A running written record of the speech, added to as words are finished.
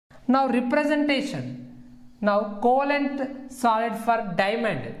Now representation. Now covalent solid for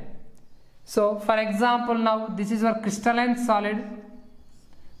diamond. So for example, now this is our crystalline solid.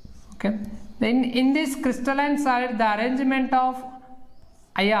 Okay. Then in this crystalline solid, the arrangement of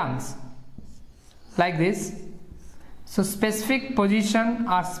ions like this. So specific position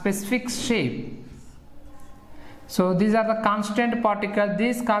or specific shape. So these are the constant particles.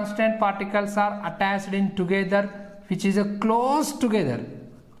 These constant particles are attached in together, which is a close together.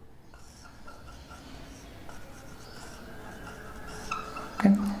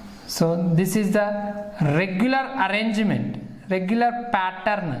 Okay. So this is the regular arrangement, regular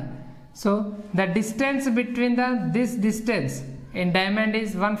pattern. So the distance between this distance in diamond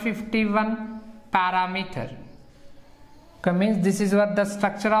is 151 parameter. Okay, means this is what the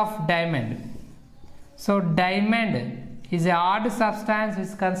structure of diamond. So diamond is a odd substance which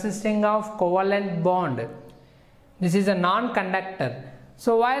is consisting of covalent bond. This is a non-conductor.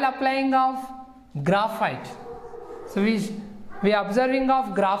 So while applying of graphite, so we are observing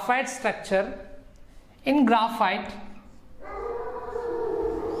of graphite structure. In graphite,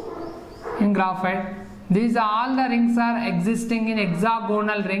 these all the rings are existing in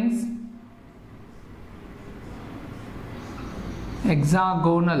hexagonal rings.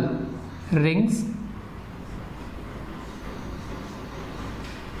 Hexagonal rings.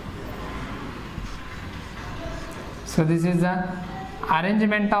 So this is the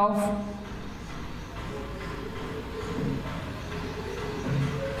arrangement of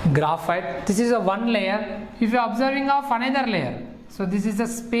graphite. This is a one layer. If you are observing of another layer, so this is the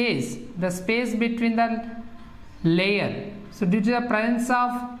space between the layer. So due to the presence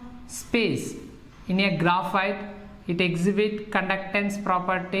of space in a graphite, it exhibits conductance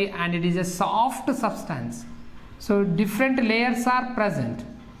property and it is a soft substance. So different layers are present.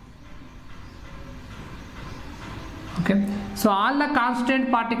 Okay. So all the constant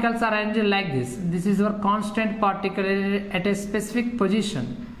particles are arranged like this. This is our constant particle at a specific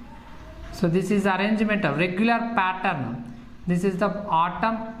position. So this is arrangement of regular pattern. This is the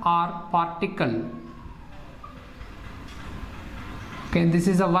atom or particle. Okay, this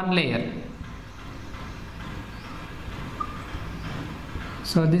is a one layer.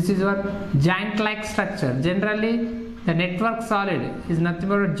 So this is our joint-like structure. Generally, the network solid is nothing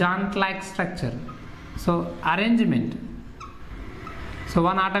but a joint-like structure. So arrangement. So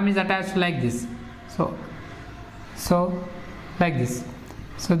one atom is attached like this. So like this.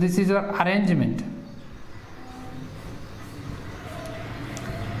 So this is your arrangement.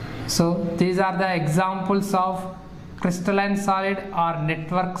 So these are the examples of crystalline solid or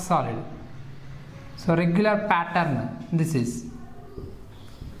network solid. So regular pattern this is.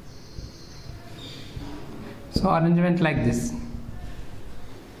 So arrangement like this.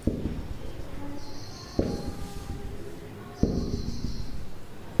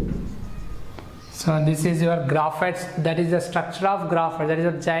 So this is your graphite, that is the structure of graphite, that is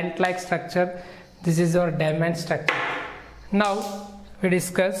a giant like structure. This is your diamond structure. Now we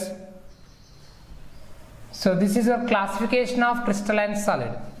discuss. So this is your classification of crystalline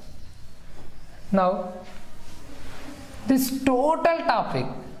solid. Now this total topic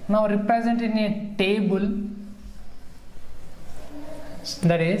now represented in a table.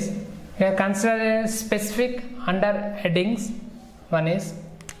 That is, we are considering specific under headings.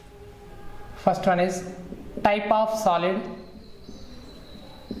 First one is type of solid,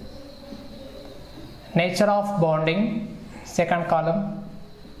 nature of bonding, second column,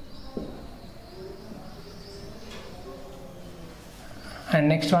 and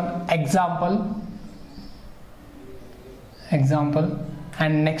next one example,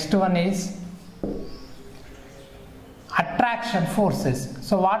 and next one is attraction forces.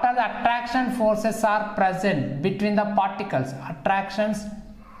 So what are the attraction forces are present between the particles? Attractions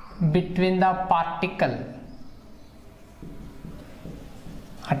between the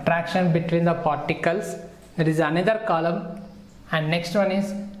attraction between the particles, there is another column, and next one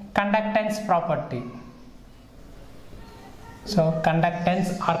is conductance property. So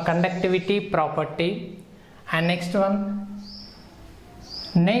conductance or conductivity property, and next one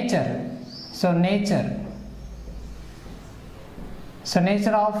nature. So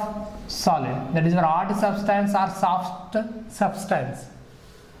nature of solid, that is your hard substance or soft substance.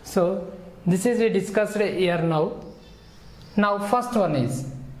 So this is we discussed here now. Now first one is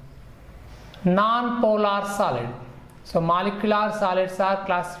non-polar solid. So molecular solids are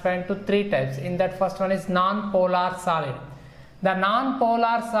classified into three types. In that first one is non-polar solid. The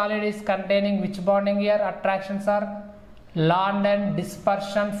non-polar solid is containing which bonding here? Attractions are London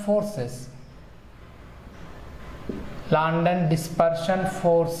dispersion forces. London dispersion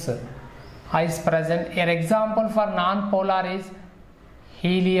force is present. An example for non-polar is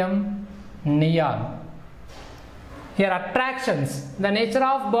helium, neon. Here attractions, the nature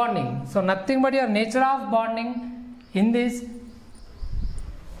of bonding. So nothing but your nature of bonding in this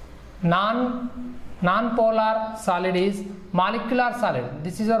non-polar solid is molecular solid.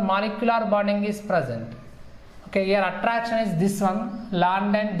 This is your molecular bonding is present. Okay, here attraction is this one,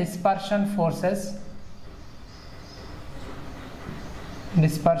 London dispersion forces.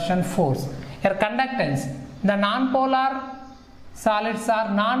 Dispersion force. Here conductance, the non-polar solids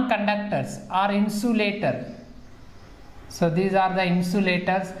are non-conductors or insulator. So these are the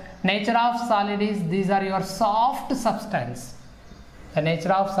insulators. Nature of solid is these are your soft substance. The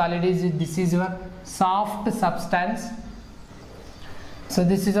nature of solid is this is your soft substance. So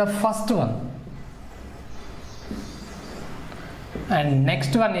this is your first one. And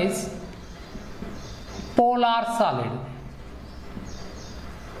next one is polar solid.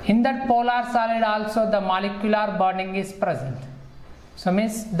 In that polar solid also the molecular bonding is present. So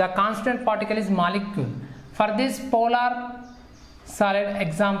means the constant particle is molecule. For this polar solid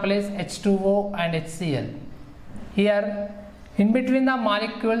example is H2O and HCl. Here in between the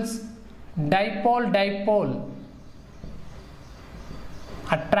molecules dipole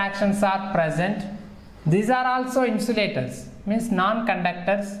attractions are present. These are also insulators, means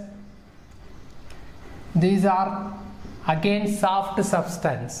non-conductors. These are again soft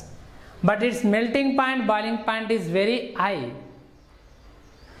substance, but its melting point, boiling point is very high.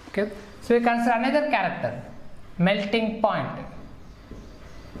 Okay, so we consider another character, melting point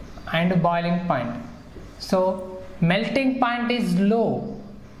and boiling point. So melting point is low.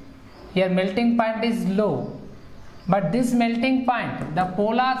 Here melting point is low, but this melting point, the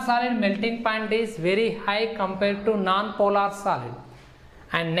polar solid melting point is very high compared to non-polar solid.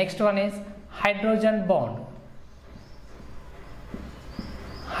 And next one is hydrogen bond.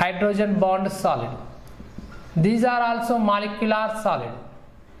 Hydrogen bond solid. These are also molecular solid.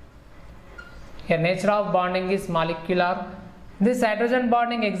 Here nature of bonding is molecular. This hydrogen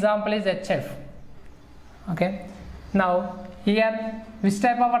bonding example is HF. Okay. Now here which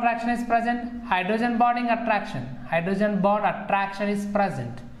type of attraction is present? Hydrogen bonding attraction. Hydrogen bond attraction is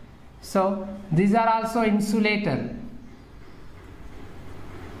present. So these are also insulator.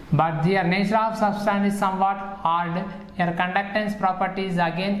 But their nature of substance is somewhat hard. Your conductance properties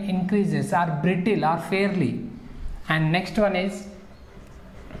again increases, are brittle or fairly. And next one is,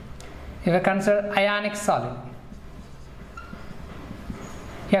 if we consider ionic solid.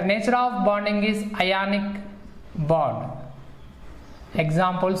 Here nature of bonding is ionic bond.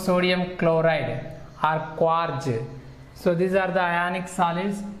 Example sodium chloride or quartz. So these are the ionic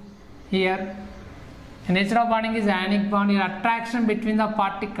solids. Here nature of bonding is ionic bond. Here attraction between the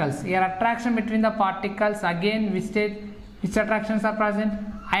particles. Here attraction between the particles again which attractions are present?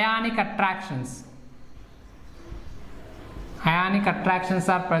 Ionic attractions. Ionic attractions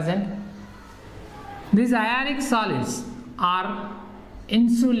are present. These ionic solids are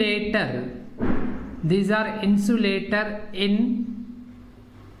insulator. These are insulator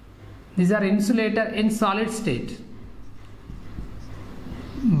in solid state.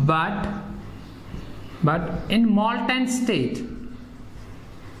 But in molten state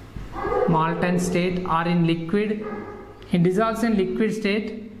or in liquid, it dissolves in liquid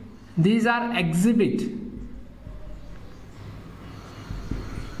state, these are exhibit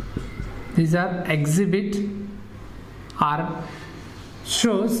or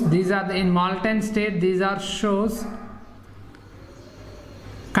shows, these are in molten state, these are shows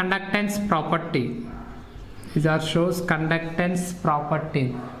conductance property. These are shows conductance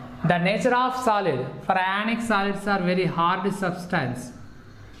property. The nature of solid, for ionic solids are very hard substance.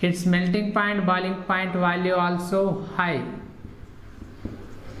 Its melting point, boiling point value also high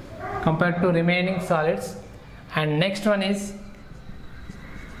compared to remaining solids. And next one is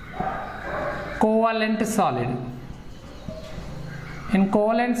covalent solid. In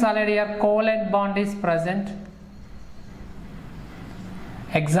covalent solid here covalent bond is present.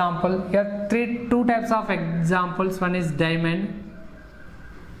 Example, here two types of examples. One is diamond,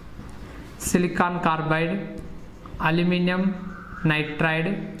 silicon carbide, aluminum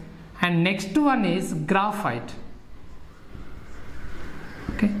nitride, and next one is graphite.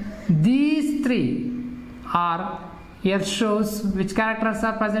 Okay, these three are here shows which characters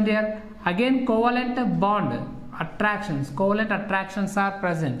are present here. Again covalent bond attractions, covalent attractions are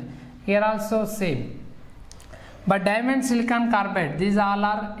present here also same. But diamond, silicon carbide, these all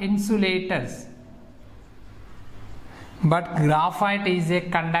are insulators. But graphite is a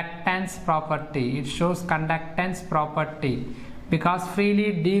conductance property. It shows conductance property because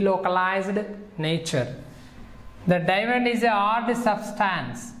freely delocalized nature. The diamond is a hard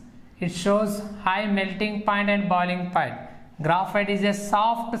substance. It shows high melting point and boiling point. Graphite is a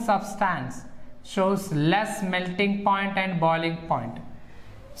soft substance, shows less melting point and boiling point.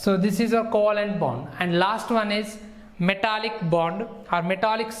 So this is a covalent bond. And last one is metallic bond or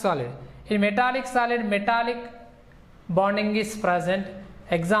metallic solid. In metallic solid, metallic bonding is present.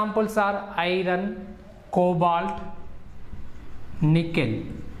 Examples are iron, cobalt, nickel.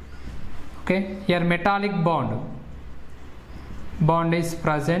 Okay, here metallic bond is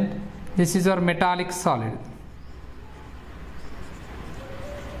present. This is our metallic solid.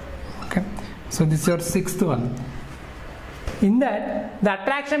 Okay, so this is your sixth one. In that, the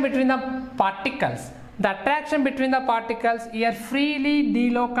attraction between the particles here freely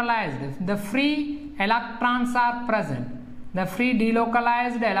delocalized. The free electrons are present. The free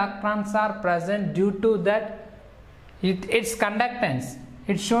delocalized electrons are present due to that its conductance.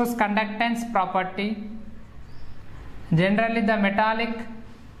 It shows conductance property. Generally, the metallic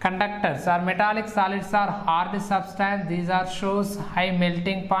conductors or metallic solids are hard substance. These are shows high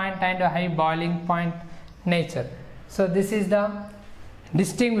melting point and high boiling point nature. So this is the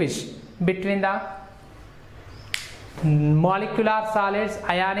distinguish between the molecular solids,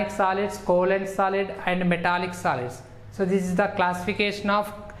 ionic solids, covalent solid and metallic solids. So this is the classification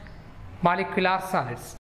of molecular solids.